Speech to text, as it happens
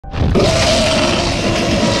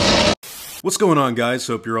What's going on, guys?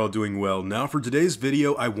 Hope you're all doing well. Now for today's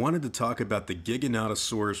video, I wanted to talk about the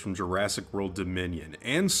Giganotosaurus from Jurassic World Dominion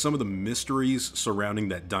and some of the mysteries surrounding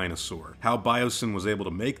that dinosaur, how BioSyn was able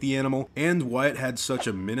to make the animal, and why it had such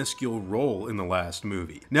a minuscule role in the last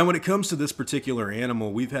movie. Now when it comes to this particular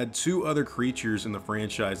animal, we've had two other creatures in the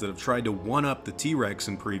franchise that have tried to one-up the T-Rex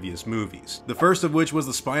in previous movies. The first of which was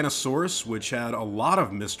the Spinosaurus, which had a lot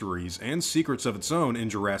of mysteries and secrets of its own in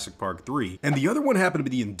Jurassic Park 3, and the other one happened to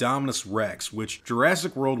be the Indominus Rex, which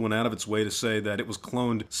Jurassic World went out of its way to say that it was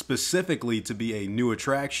cloned specifically to be a new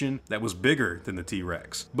attraction that was bigger than the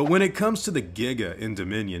T-Rex. But when it comes to the Giga in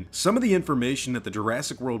Dominion, some of the information that the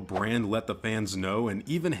Jurassic World brand let the fans know and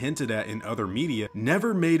even hinted at in other media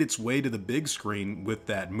never made its way to the big screen with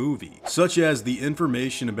that movie, such as the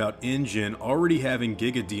information about InGen already having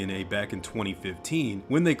Giga DNA back in 2015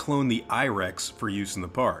 when they cloned the I-Rex for use in the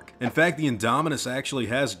park. In fact, the Indominus actually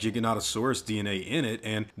has Giganotosaurus DNA in it,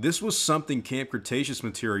 and this was something Camp Cretaceous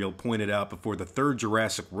material pointed out before the third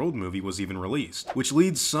Jurassic World movie was even released, which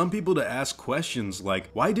leads some people to ask questions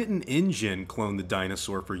like, why didn't InGen clone the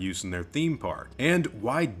dinosaur for use in their theme park? And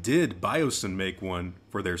why did BioSyn make one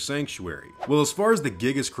for their sanctuary? Well, as far as the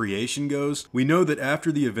Giga's creation goes, we know that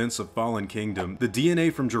after the events of Fallen Kingdom, the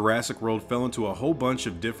DNA from Jurassic World fell into a whole bunch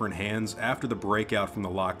of different hands after the breakout from the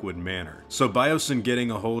Lockwood Manor. So BioSyn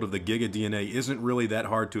getting a hold of the Giga DNA isn't really that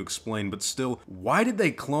hard to explain, but still, why did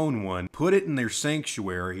they clone one, put it in their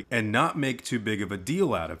sanctuary, and not make too big of a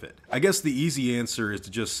deal out of it? I guess the easy answer is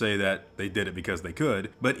to just say that they did it because they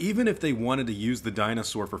could, but even if they wanted to use the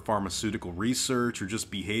dinosaur for pharmaceutical research or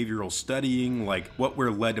just behavioral studying, like what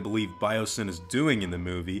we're led to believe BioSyn is doing in the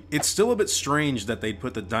movie, it's still a bit strange that they'd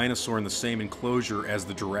put the dinosaur in the same enclosure as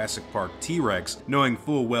the Jurassic Park T-Rex, knowing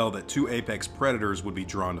full well that two apex predators would be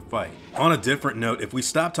drawn to fight. On a different note, if we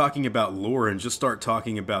stop talking about lore and just start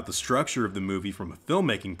talking about the structure of the movie from a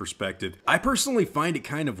filmmaking perspective, I personally find it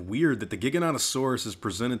kind of weird that the Giganotosaurus is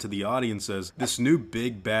presented to the audience as this new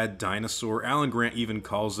big bad dinosaur. Alan Grant even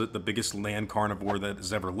calls it the biggest land carnivore that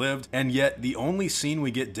has ever lived, and yet the only scene we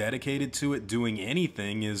get dedicated to it doing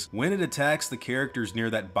anything is when it attacks the characters near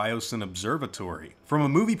that BioSyn observatory. From a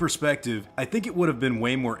movie perspective, I think it would have been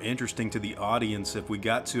way more interesting to the audience if we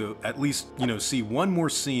got to at least, see one more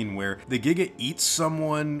scene where the Giga eats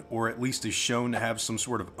someone, or at least is shown to have some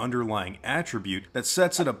sort of underlying attribute that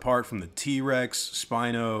sets it apart from the T-Rex,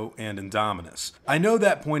 Spino, and Indominus. I know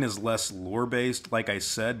that point is less lore-based, like I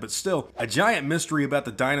said, but still, a giant mystery about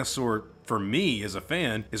the dinosaur for me as a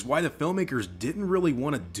fan is why the filmmakers didn't really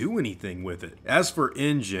want to do anything with it. As for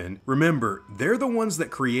InGen, remember, they're the ones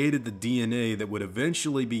that created the DNA that would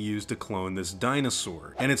eventually be used to clone this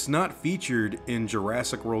dinosaur, and it's not featured in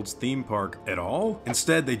Jurassic World's theme park at all.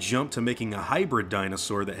 Instead, they jumped to making a hybrid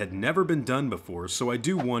dinosaur that had never been done before, so I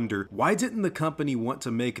do wonder, why didn't the company want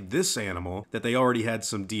to make this animal that they already had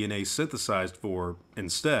some DNA synthesized for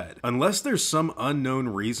instead? Unless there's some unknown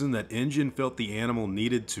reason that InGen felt the animal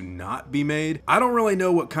needed to not be made, I don't really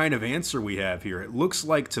know what kind of answer we have here. It looks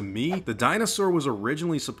like to me the dinosaur was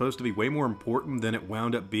originally supposed to be way more important than it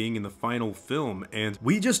wound up being in the final film, and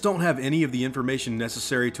we just don't have any of the information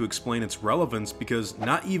necessary to explain its relevance because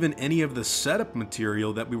not even any of the setup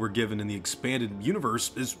material that we were given in the expanded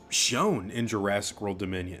universe is shown in Jurassic World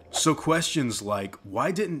Dominion. So questions like,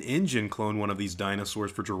 why didn't InGen clone one of these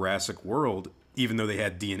dinosaurs for Jurassic World even though they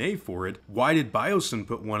had DNA for it? Why did BioSyn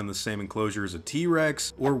put one in the same enclosure as a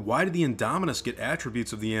T-Rex? Or why did the Indominus get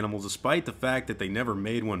attributes of the animal despite the fact that they never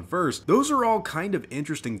made one first? Those are all kind of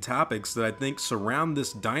interesting topics that I think surround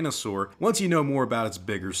this dinosaur once you know more about its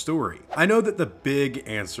bigger story. I know that the big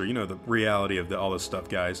answer, the reality of all this stuff,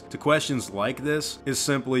 guys, to questions like this is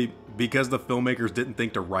simply because the filmmakers didn't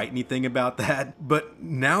think to write anything about that. But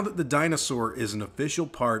now that the dinosaur is an official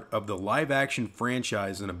part of the live-action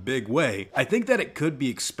franchise in a big way, I think that it could be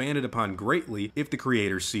expanded upon greatly if the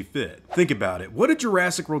creators see fit. Think about it. What did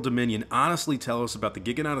Jurassic World Dominion honestly tell us about the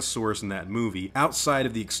Giganotosaurus in that movie, outside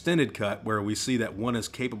of the extended cut where we see that one is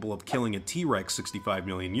capable of killing a T-Rex 65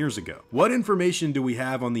 million years ago? What information do we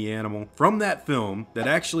have on the animal from that film that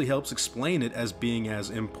actually helps explain it as being as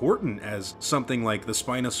important as something like the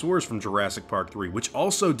Spinosaurus from Jurassic Park 3, which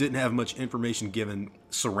also didn't have much information given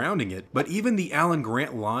surrounding it, but even the Alan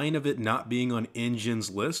Grant line of it not being on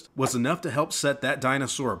InGen's list was enough to help set that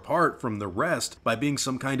dinosaur apart from the rest by being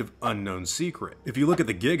some kind of unknown secret. If you look at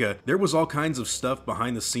the Giga, there was all kinds of stuff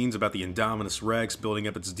behind the scenes about the Indominus Rex building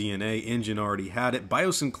up its DNA. InGen already had it.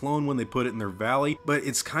 BioSyn cloned when they put it in their valley, but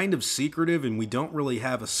it's kind of secretive and we don't really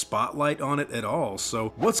have a spotlight on it at all.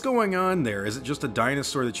 So what's going on there? Is it just a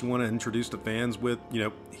dinosaur that you want to introduce to fans with,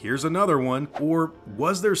 here's another one? Or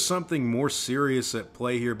was there something more serious at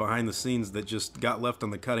play here behind the scenes that just got left on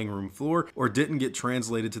the cutting room floor or didn't get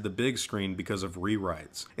translated to the big screen because of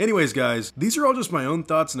rewrites? Anyways, guys, these are all just my own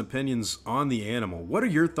thoughts and opinions on the animal. What are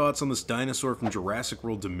your thoughts on this dinosaur from Jurassic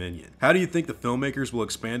World Dominion? How do you think the filmmakers will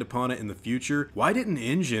expand upon it in the future? Why didn't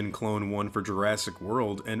InGen clone one for Jurassic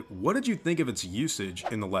World? And what did you think of its usage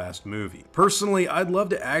in the last movie? Personally, I'd love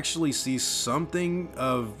to actually see something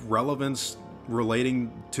of relevance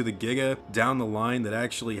relating to the Giga down the line that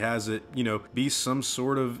actually has it, you know, be some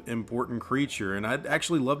sort of important creature. And I'd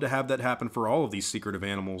actually love to have that happen for all of these secretive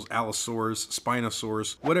animals, Allosaurus,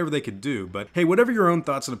 Spinosaurus, whatever they could do. But hey, whatever your own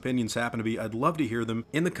thoughts and opinions happen to be, I'd love to hear them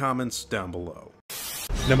in the comments down below.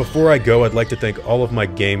 Now before I go, I'd like to thank all of my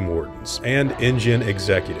game wardens and InGen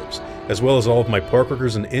executives, as well as all of my park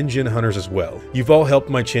workers and InGen hunters as well. You've all helped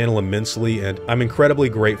my channel immensely, and I'm incredibly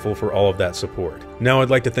grateful for all of that support. Now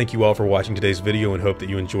I'd like to thank you all for watching today's video and hope that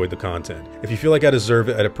you enjoyed the content. If you feel like I deserve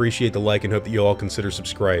it, I'd appreciate the like and hope that you all consider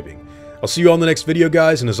subscribing. I'll see you all in the next video,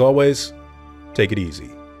 guys, and as always, take it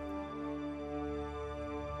easy.